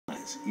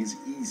spiders is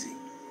easy.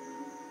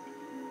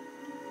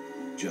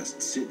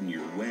 Just sit in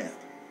your web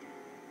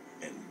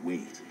and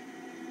wait.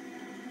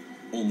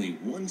 Only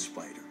one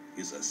spider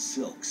is a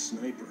silk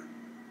sniper.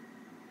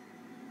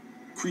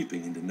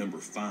 Creeping into number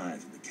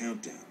 5 in the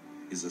countdown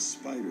is a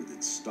spider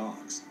that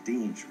stalks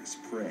dangerous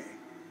prey.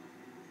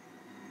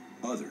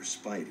 Other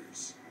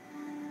spiders.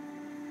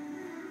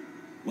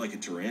 Like a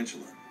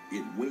tarantula,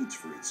 it waits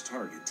for its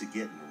target to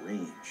get in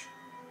range.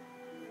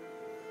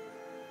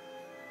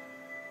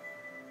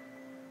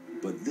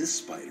 But this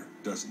spider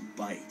doesn't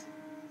bite.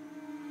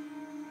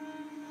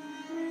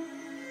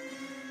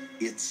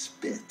 It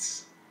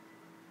spits.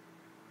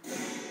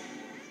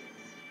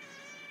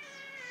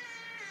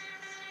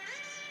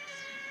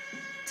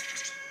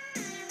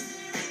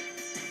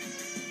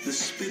 The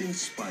spitting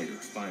spider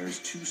fires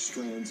 2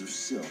 strands of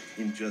silk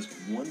in just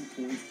 1.4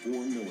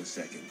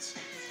 milliseconds.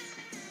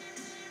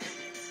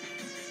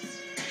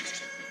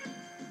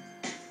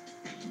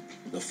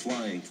 The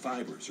flying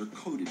fibers are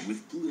coated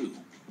with glue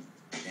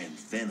and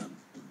venom.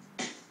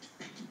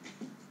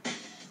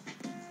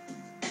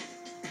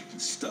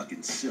 Stuck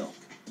in silk,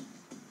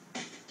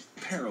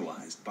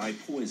 paralyzed by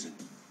poison,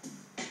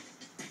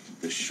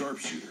 the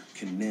sharpshooter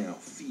can now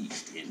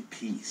feast in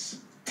peace.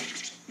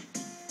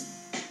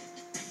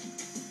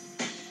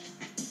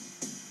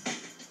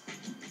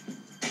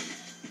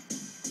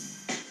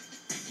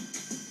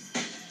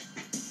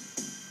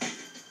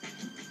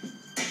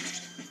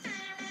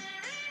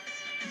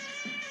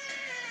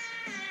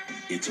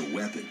 It's a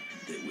weapon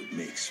that would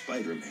make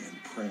Spider-Man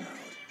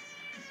proud.